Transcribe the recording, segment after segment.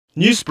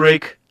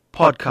Newsbreak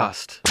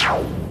podcast.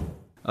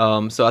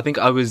 So I think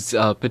I was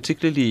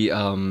particularly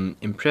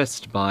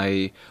impressed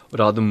by, or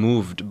rather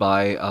moved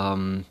by,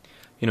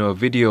 a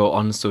video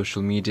on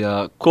social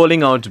media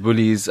calling out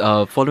bullies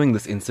following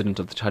this incident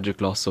of the tragic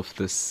loss of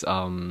this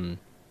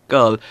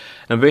girl. And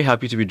I'm very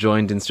happy to be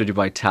joined in studio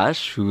by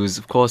Tash, who's,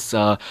 of course,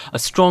 a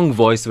strong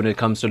voice when it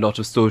comes to a lot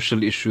of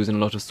social issues and a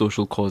lot of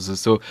social causes.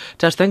 So,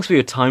 Tash, thanks for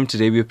your time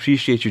today. We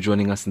appreciate you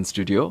joining us in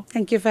studio.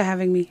 Thank you for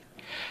having me.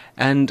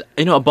 And,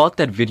 about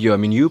that video,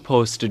 you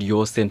posted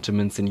your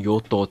sentiments and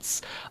your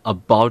thoughts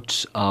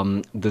about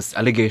this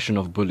allegation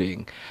of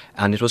bullying.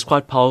 And it was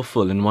quite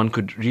powerful, and one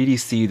could really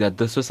see that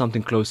this was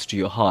something close to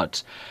your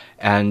heart.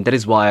 And that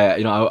is why,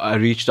 I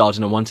reached out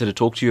and I wanted to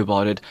talk to you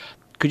about it.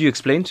 Could you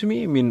explain to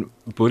me,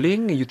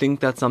 bullying, you think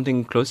that's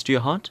something close to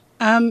your heart?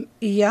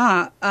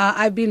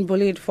 I've been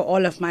bullied for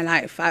all of my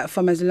life,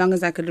 from as long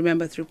as I could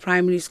remember, through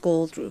primary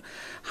school, through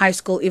high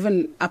school,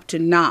 even up to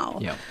now.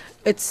 Yeah.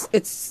 There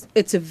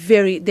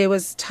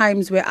was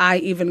times where I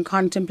even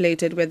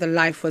contemplated whether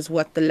life was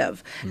worth the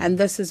live. And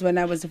this is when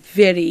I was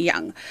very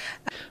young.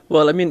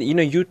 Well,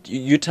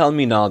 you tell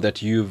me now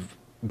that you've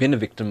been a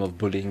victim of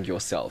bullying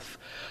yourself.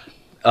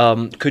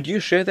 Could you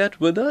share that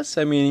with us?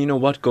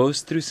 What goes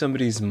through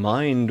somebody's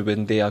mind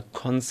when they are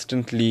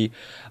constantly,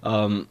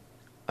 the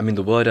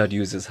word I'd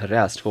use is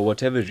harassed for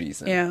whatever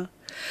reason. Yeah.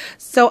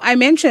 So I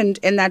mentioned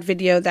in that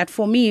video that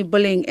for me,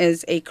 bullying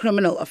is a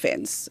criminal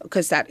offense,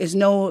 because that is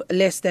no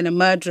less than a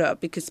murder,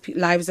 because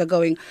lives are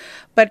going.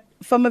 But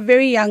from a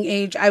very young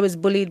age, I was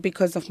bullied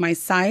because of my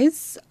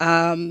size.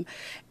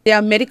 There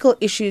are medical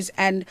issues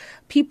and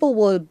people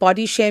will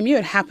body shame you.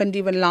 It happened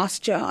even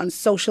last year on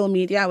social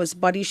media. I was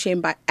body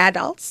shamed by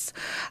adults.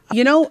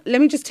 Let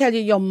me just tell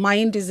you, your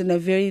mind is in a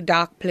very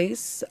dark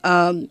place.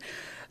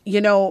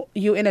 You're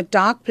in a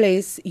dark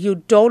place. You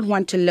don't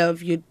want to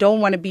live. You don't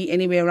want to be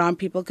anywhere around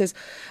people, because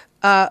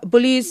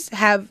bullies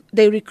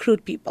they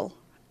recruit people,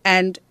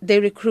 and they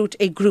recruit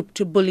a group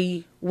to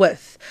bully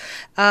with.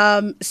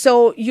 Let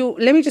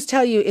me just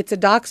tell you, it's a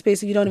dark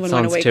space. You don't even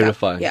want to wake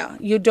terrifying. up. Yeah,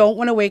 you don't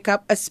want to wake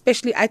up,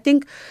 especially, I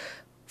think,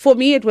 for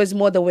me, it was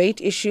more the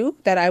weight issue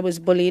that I was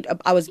bullied.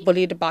 I was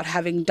bullied about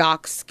having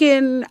dark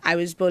skin. I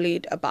was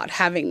bullied about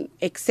having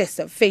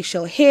excessive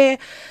facial hair,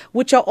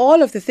 which are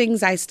all of the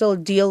things I still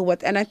deal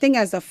with. And I think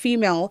as a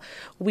female,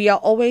 we are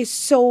always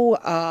so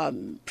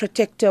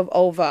protective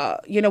over,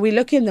 we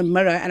look in the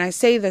mirror. And I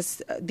say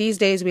this, these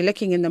days we're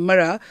looking in the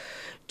mirror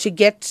to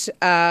get,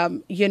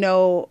 how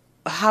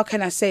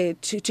can I say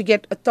it? To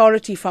get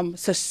authority from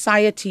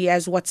society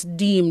as what's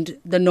deemed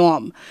the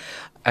norm.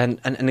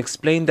 And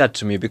explain that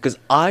to me, because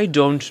I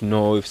don't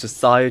know if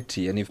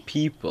society and if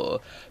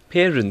people,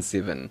 parents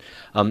even,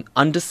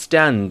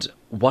 understand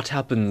what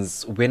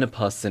happens when a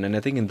person, and I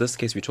think in this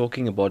case we're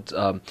talking about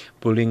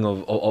bullying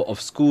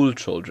of school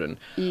children.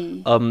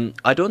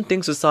 I don't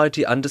think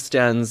society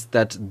understands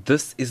that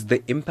this is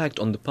the impact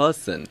on the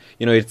person.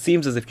 It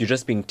seems as if you're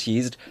just being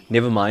teased,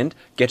 never mind,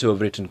 get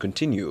over it and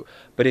continue.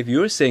 But if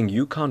you're saying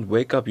you can't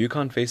wake up, you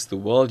can't face the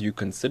world, you're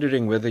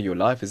considering whether your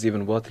life is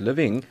even worth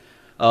living,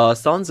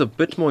 sounds a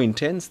bit more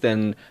intense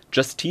than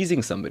just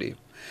teasing somebody.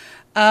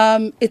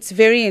 It's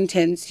very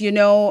intense.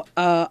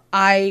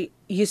 I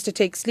used to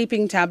take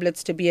sleeping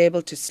tablets to be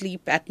able to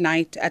sleep at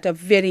night at a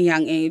very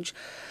young age.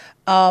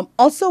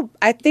 Also,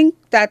 I think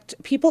that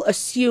people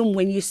assume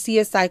when you see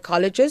a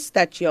psychologist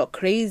that you're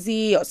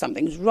crazy or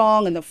something's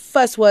wrong, and the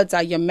first words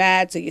are you're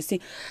mad. So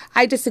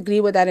I disagree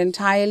with that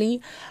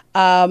entirely,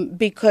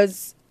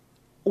 because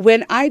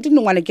when I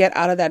didn't want to get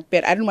out of that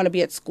bed, I didn't want to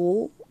be at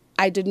school.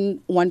 I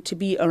didn't want to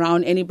be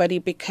around anybody,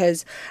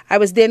 because I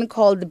was then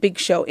called the big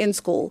show in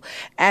school,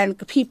 and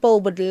people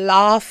would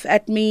laugh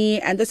at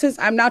me. And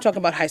I'm now talking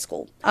about high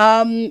school.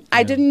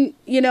 I didn't,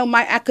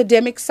 my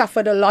academics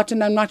suffered a lot,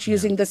 and I'm not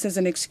using this as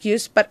an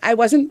excuse, but I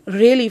wasn't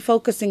really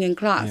focusing in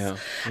class.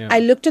 Yeah. I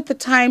looked at the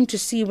time to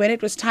see when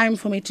it was time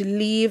for me to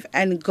leave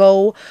and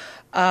go,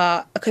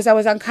 because I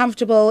was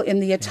uncomfortable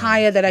in the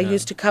attire that I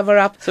used to cover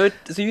up. So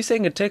you're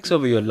saying it takes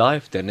over your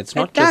life then? It's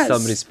not just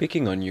somebody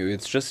speaking on you.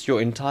 It's just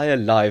your entire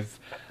life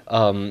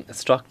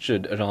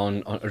structured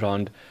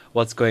around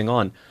what's going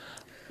on.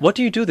 What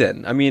do you do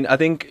then? I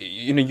think,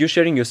 you're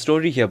sharing your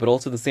story here, but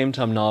also at the same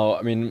time now,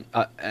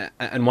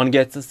 and one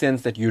gets a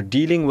sense that you're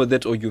dealing with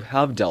it or you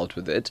have dealt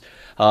with it.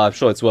 I'm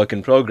sure it's work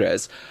in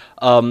progress.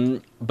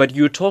 But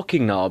you're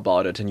talking now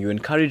about it and you're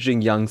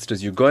encouraging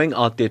youngsters. You're going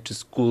out there to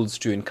schools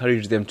to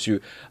encourage them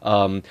to,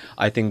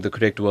 I think the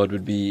correct word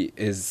would be,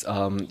 is,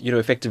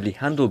 effectively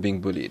handle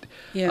being bullied.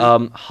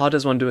 Yeah. How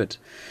does one do it?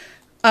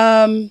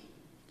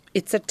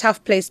 It's a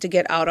tough place to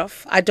get out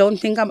of. I don't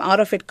think I'm out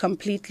of it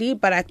completely,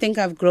 but I think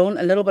I've grown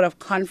a little bit of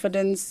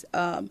confidence.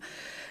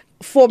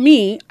 For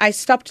me, I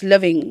stopped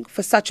living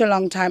for such a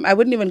long time. I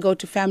wouldn't even go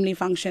to family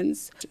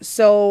functions.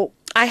 So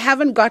I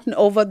haven't gotten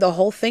over the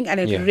whole thing, and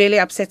it really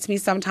upsets me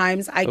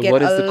sometimes.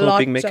 What is the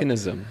coping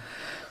mechanism?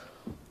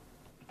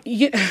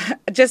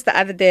 Just the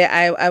other day,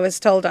 I was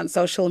told on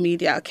social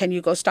media, can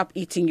you go stop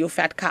eating, you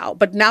fat cow?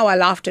 But now I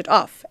laughed it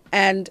off.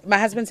 And my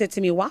husband said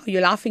to me, wow,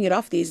 you're laughing it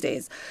off these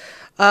days.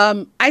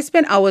 I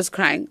spent hours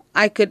crying.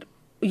 I could,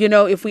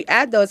 if we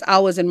add those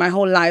hours in my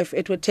whole life,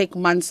 it would take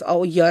months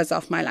or years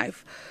of my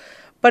life.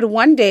 But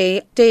one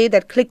day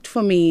that clicked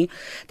for me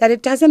that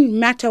it doesn't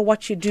matter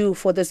what you do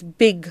for this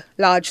big,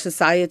 large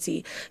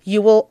society.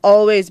 You will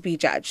always be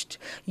judged.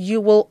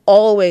 You will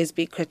always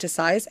be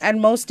criticized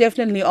and most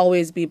definitely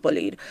always be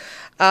bullied.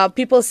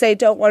 People say,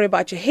 don't worry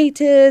about your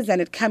haters, and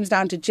it comes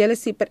down to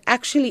jealousy. But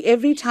actually,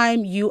 every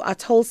time you are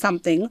told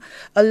something,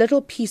 a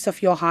little piece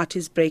of your heart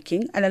is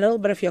breaking and a little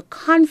bit of your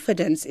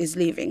confidence is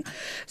leaving.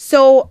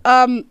 So,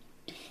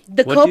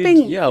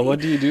 what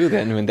do you do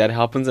then when that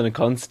happens on a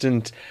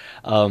constant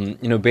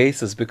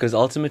basis? Because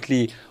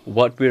ultimately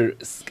what we're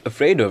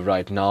afraid of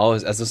right now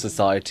as a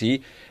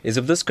society is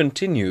if this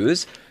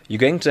continues, you're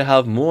going to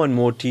have more and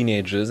more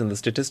teenagers, and the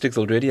statistics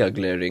already are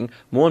glaring,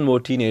 more and more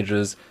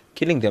teenagers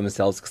killing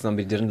themselves because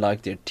somebody didn't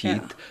like their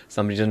teeth,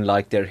 somebody didn't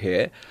like their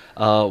hair.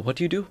 What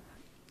do you do?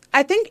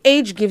 I think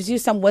age gives you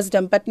some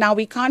wisdom, but now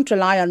we can't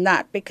rely on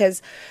that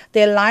because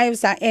their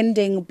lives are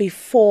ending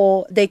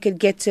before they could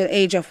get to the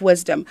age of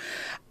wisdom.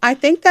 I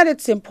think that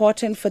it's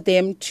important for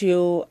them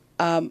to,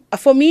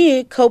 for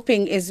me,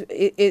 coping is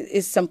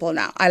simple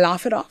now. I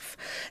laugh it off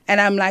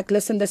and I'm like,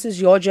 listen, this is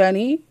your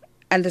journey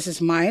and this is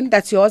mine.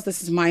 That's yours,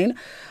 this is mine.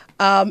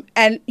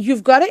 And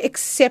you've got to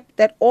accept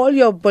that all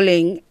your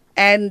bullying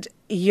and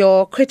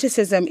your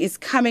criticism is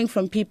coming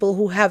from people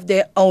who have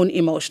their own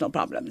emotional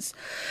problems.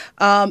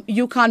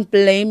 You can't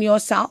blame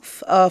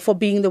yourself for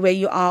being the way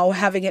you are or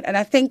having it. And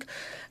I think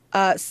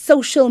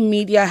social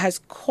media has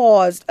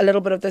caused a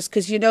little bit of this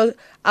because,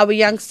 our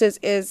youngsters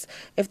is,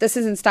 if this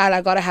is in style,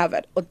 I got to have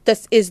it. Or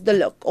this is the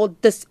look. Or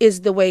this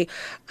is the way.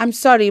 I'm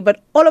sorry,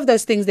 but all of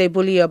those things they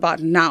bully you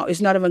about now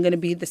is not even going to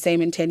be the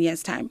same in 10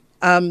 years' time.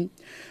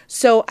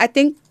 So I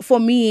think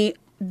for me,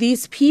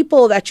 these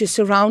people that you're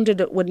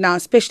surrounded with now,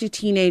 especially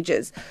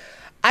teenagers,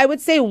 I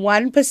would say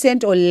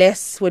 1% or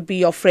less would be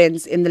your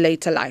friends in the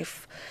later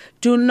life.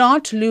 Do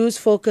not lose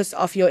focus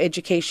of your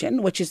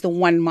education, which is the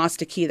one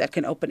master key that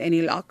can open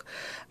any lock.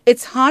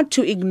 It's hard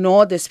to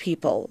ignore these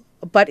people,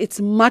 but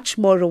it's much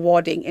more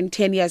rewarding in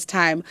 10 years'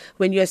 time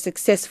when you're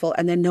successful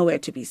and they're nowhere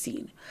to be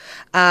seen.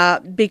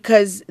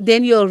 Because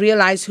then you'll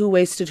realize who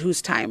wasted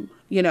whose time.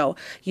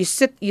 You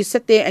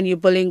sit there and you're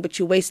bullying, but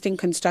you're wasting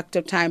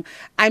constructive time.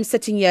 I'm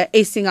sitting here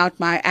acing out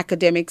my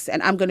academics,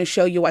 and I'm going to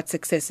show you what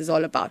success is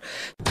all about.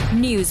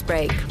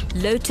 Newsbreak,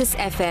 Lotus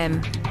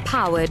FM,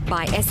 powered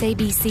by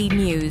SABC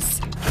News.